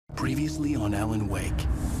Previously on Alan Wake.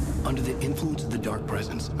 Under the influence of the Dark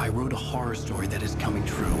Presence, I wrote a horror story that is coming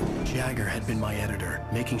true. Jagger had been my editor,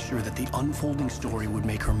 making sure that the unfolding story would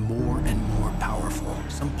make her more and more powerful.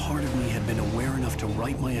 Some part of me had been aware enough to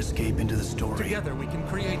write my escape into the story. Together we can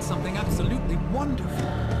create something absolutely wonderful.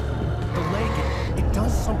 The lake, it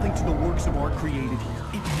does something to the works of art created here.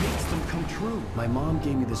 It makes them come true. My mom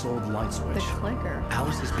gave me this old light switch. The clicker.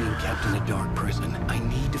 Alice is being kept in a dark prison. I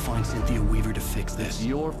need to find Cynthia Weaver to fix this. It's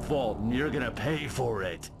your fault, and you're gonna pay for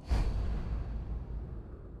it.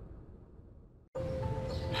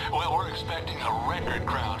 Well, we're expecting a record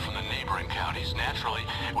crowd from the neighboring counties. Naturally,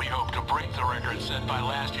 we hope to break the record set by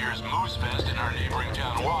last year's Moose Fest in our neighboring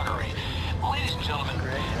town, Watery. Ladies and gentlemen,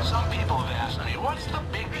 some people have asked me, what's the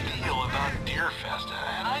big deal about Deer Fest?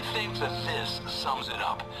 And I think that this sums it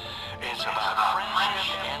up. It's about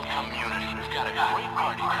friendship and community. We've got a great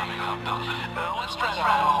party coming up, but let's try to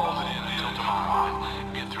hold it in until tomorrow and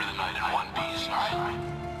get through the night in one piece, all right?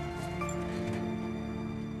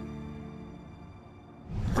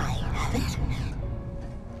 I have it.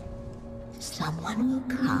 Someone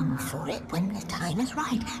will come for it when the time is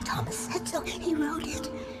right. Thomas said so. He wrote it.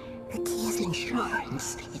 The key is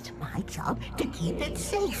insurance. It's my job to keep it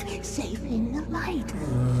safe. Safe in the light.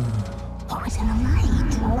 Always in the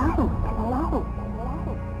light. Hello.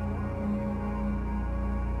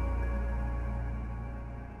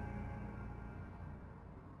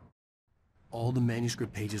 All the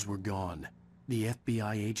manuscript pages were gone. The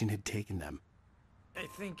FBI agent had taken them. I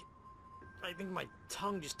think my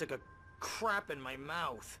tongue just took a crap in my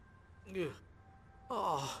mouth. Ugh.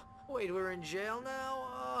 Oh, wait, we're in jail now?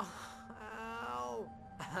 Ow.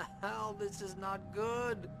 Ow, this is not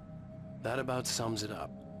good. That about sums it up.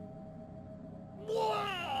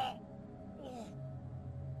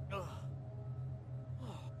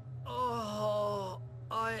 Oh,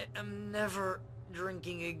 I am never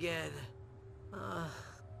drinking again.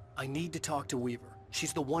 I need to talk to Weaver.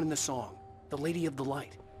 She's the one in the song. The Lady of the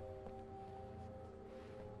Light.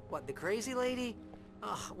 What, the crazy lady?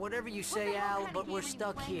 Whatever you say, Al, but we're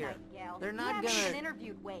stuck here. They're not gonna... You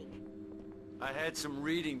interviewed Wake. I had some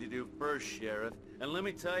reading to do first, Sheriff, and let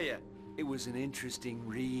me tell you, it was an interesting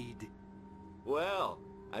read. Well,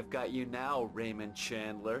 I've got you now, Raymond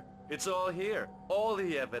Chandler. It's all here. All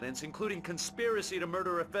the evidence, including conspiracy to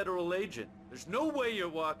murder a federal agent. There's no way you're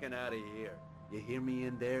walking out of here. You hear me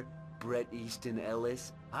in there, Bret Easton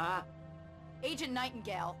Ellis? Huh? Agent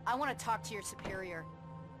Nightingale, I want to talk to your superior.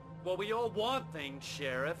 Well, we all want things,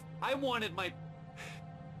 Sheriff. I wanted my...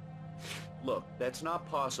 Look, that's not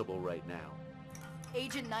possible right now.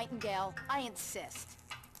 Agent Nightingale, I insist.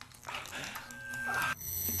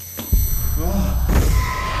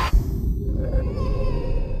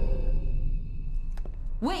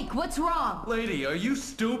 Wake, what's wrong? Lady, are you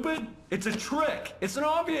stupid? It's a trick. It's an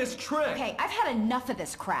obvious trick. Okay, I've had enough of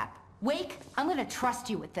this crap. Wake, I'm gonna trust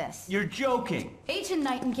you with this. You're joking. Agent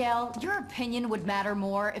Nightingale, your opinion would matter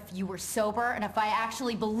more if you were sober and if I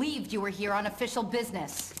actually believed you were here on official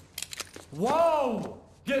business. Whoa!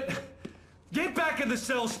 Get back in the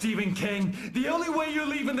cell, Stephen King. The only way you're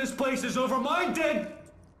leaving this place is over my dead...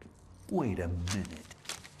 Wait a minute.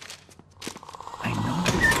 I know...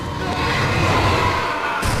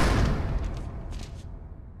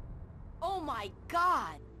 Oh my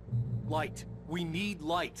God! Light. We need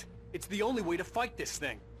light. It's the only way to fight this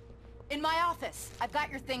thing. In my office. I've got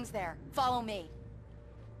your things there. Follow me.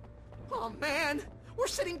 Oh man, we're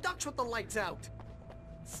sitting ducks with the lights out.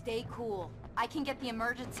 Stay cool. I can get the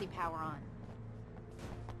emergency power on.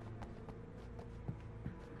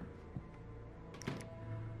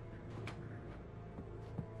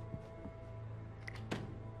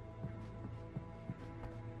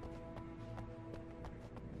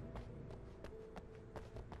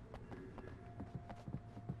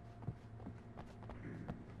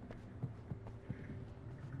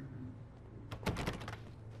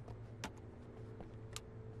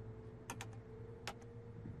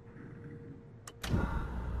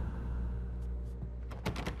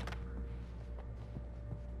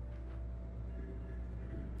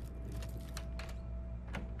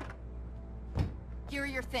 Here are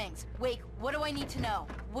your things. Wake, what do I need to know?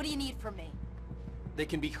 What do you need from me? They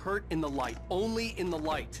can be hurt in the light, only in the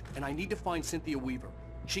light. And I need to find Cynthia Weaver.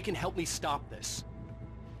 She can help me stop this.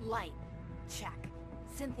 Light. Check.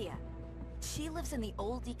 Cynthia. She lives in the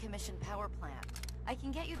old decommissioned power plant. I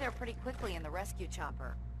can get you there pretty quickly in the rescue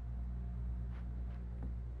chopper.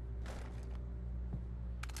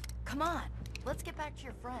 Come on. Let's get back to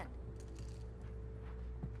your friend.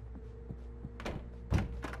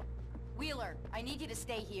 Wheeler, I need you to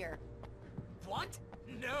stay here. What?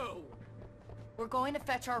 No. We're going to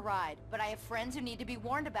fetch our ride, but I have friends who need to be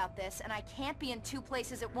warned about this, and I can't be in 2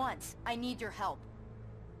 places at once. I need your help.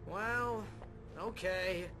 Well,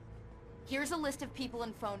 okay. Here's a list of people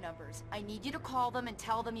and phone numbers. I need you to call them and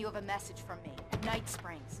tell them you have a message from me. Night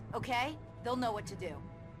Springs, okay? They'll know what to do.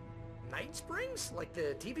 Night Springs? Like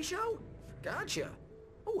the TV show? Gotcha.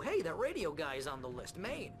 Oh, hey, that radio guy is on the list,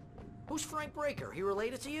 Maine. Who's Frank Breaker? He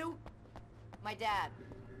related to you? My dad.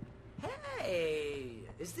 Hey,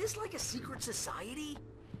 is this like a secret society?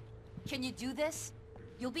 Can you do this?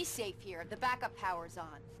 You'll be safe here. The backup power's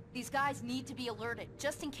on. These guys need to be alerted,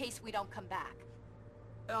 just in case we don't come back.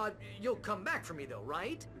 You'll come back for me though,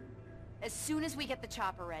 right? As soon as we get the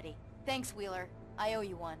chopper ready. Thanks, Wheeler. I owe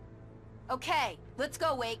you one. Okay, let's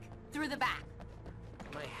go, Wake. Through the back.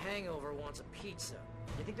 My hangover wants a pizza.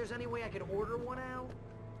 You think there's any way I could order one out?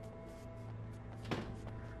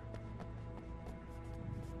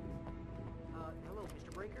 Hello,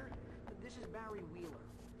 Mr. Breaker? This is Barry Wheeler.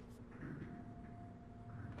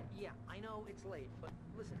 Yeah, I know it's late, but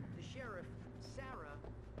listen, the sheriff, Sarah,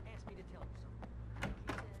 asked me to tell you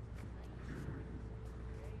something.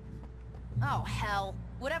 Oh, hell.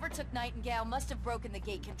 Whatever took Nightingale must have broken the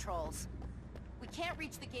gate controls. We can't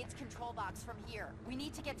reach the gate's control box from here. We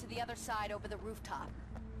need to get to the other side over the rooftop.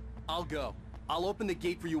 I'll go. I'll open the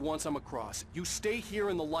gate for you once I'm across. You stay here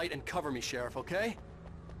in the light and cover me, Sheriff, okay?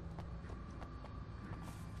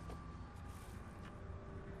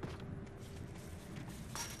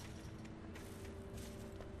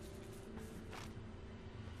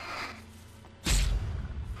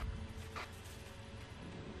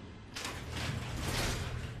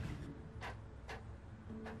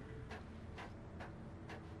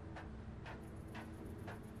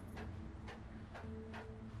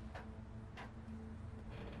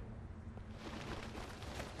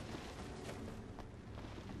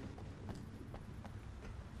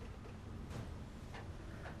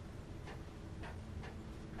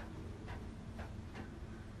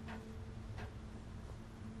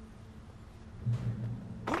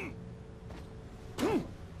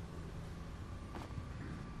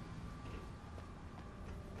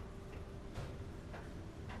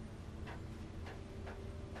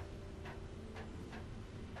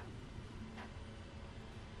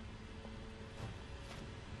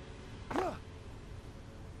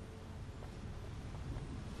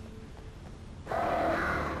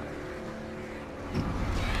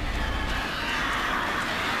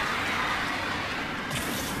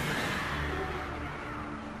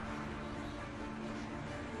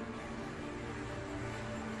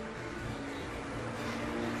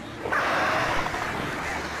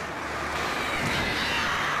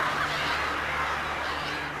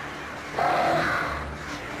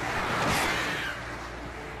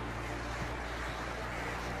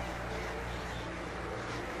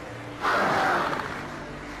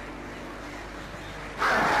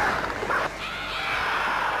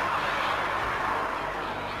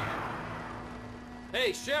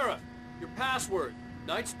 Hey, Sheriff! Your password.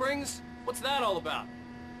 Night Springs? What's that all about?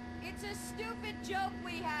 It's a stupid joke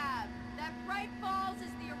we have. That Bright Falls is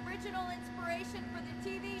the original inspiration for the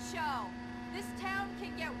TV show. This town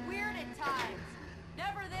can get weird at times.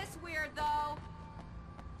 Never this weird, though.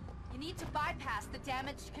 You need to bypass the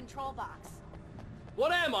damaged control box.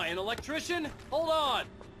 What am I, an electrician? Hold on!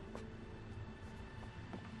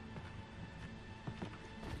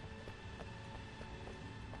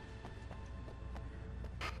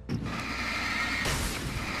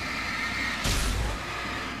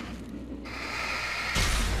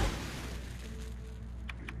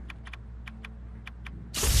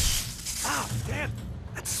 Ah, damn!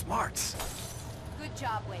 That's smarts. Good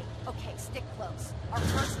job, Wade. Okay, stick close. Our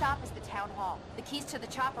first stop is the town hall. The keys to the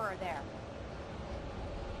chopper are there.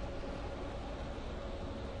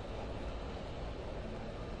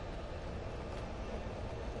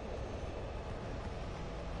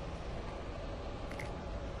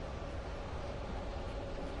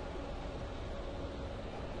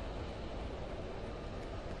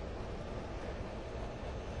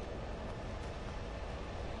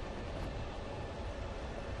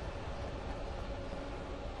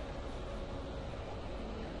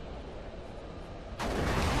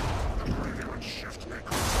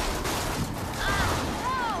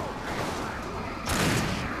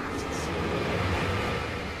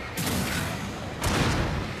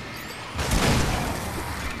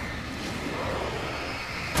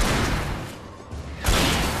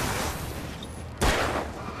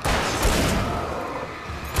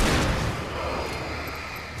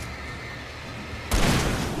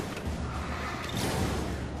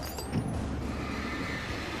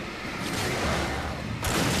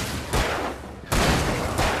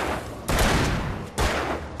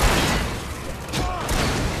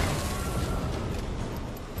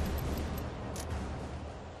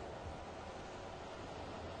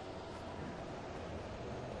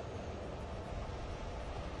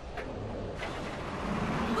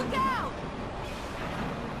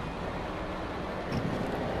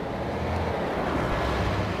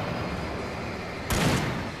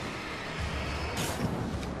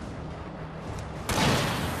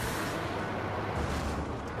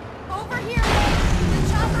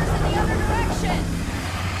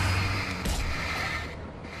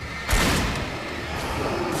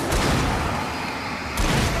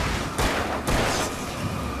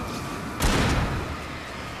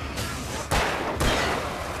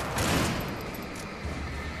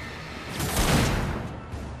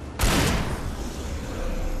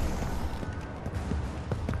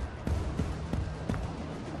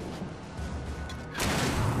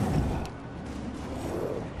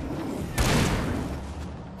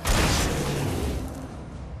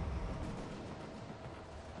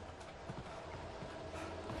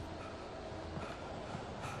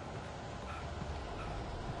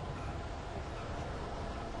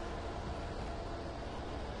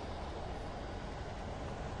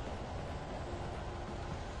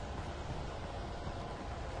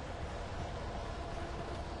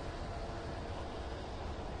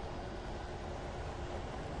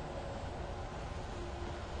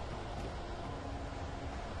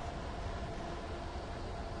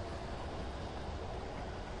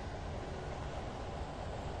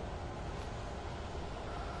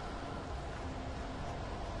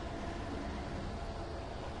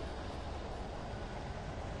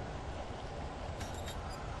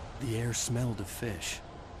 The air smelled of fish.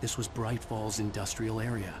 This was Bright Falls industrial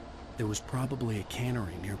area. There was probably a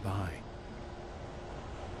cannery nearby.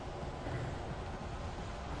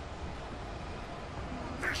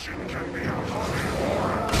 Fishing can be a hobby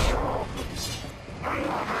or a job. I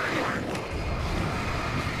love it.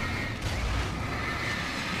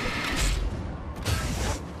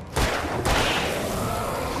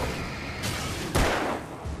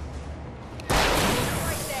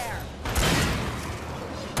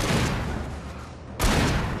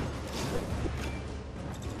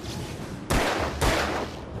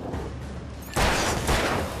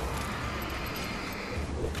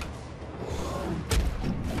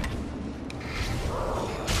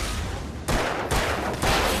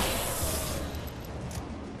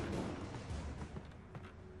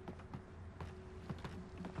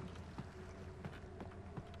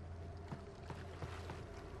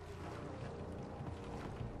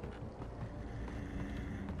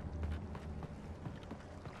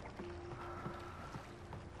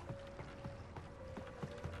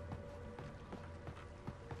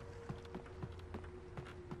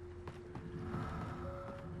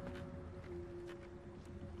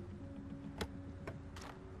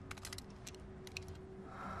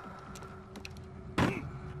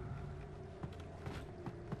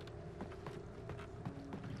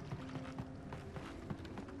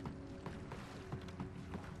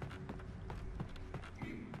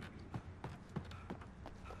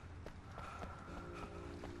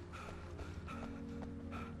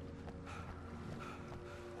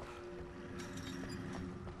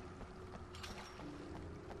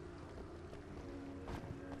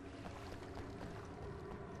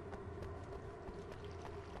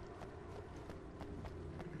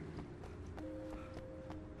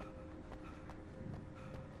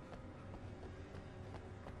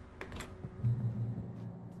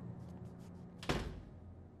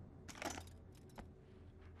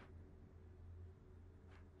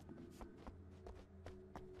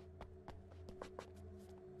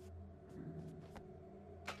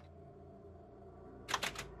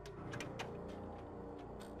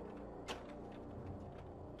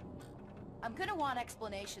 I'm gonna want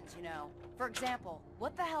explanations, you know. For example,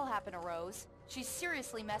 what the hell happened to Rose? She's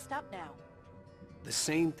seriously messed up now. The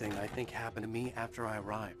same thing I think happened to me after I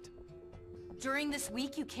arrived. During this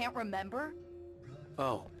week you can't remember?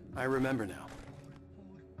 Oh, I remember now.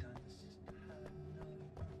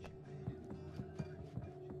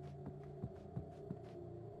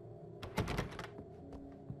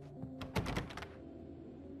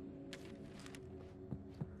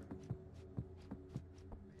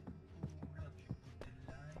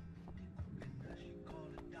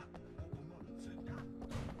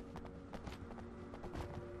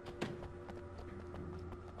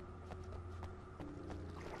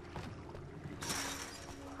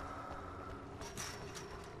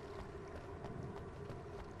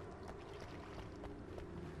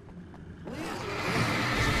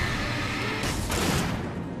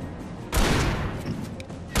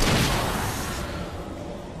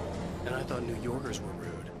 I thought New Yorkers were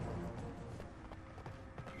rude.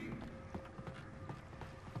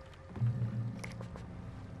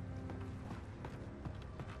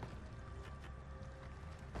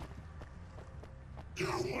 You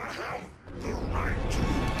have the right to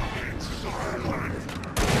remain silent.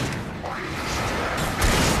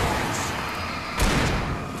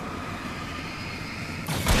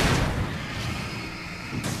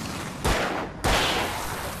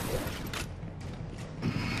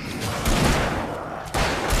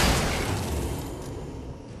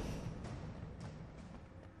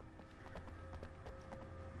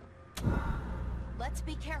 Let's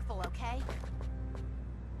be careful, okay?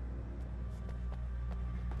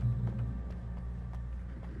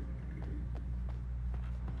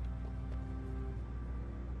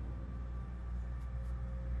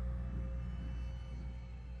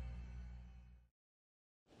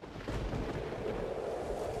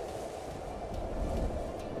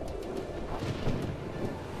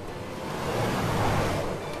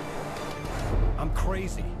 I'm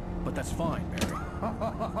crazy, but that's fine, Mary.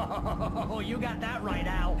 Oh, you got that right,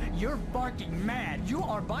 Al. You're barking mad. You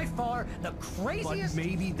are by far the craziest... But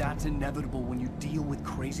maybe that's inevitable when you deal with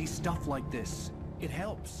crazy stuff like this. It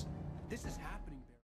helps. This is happening.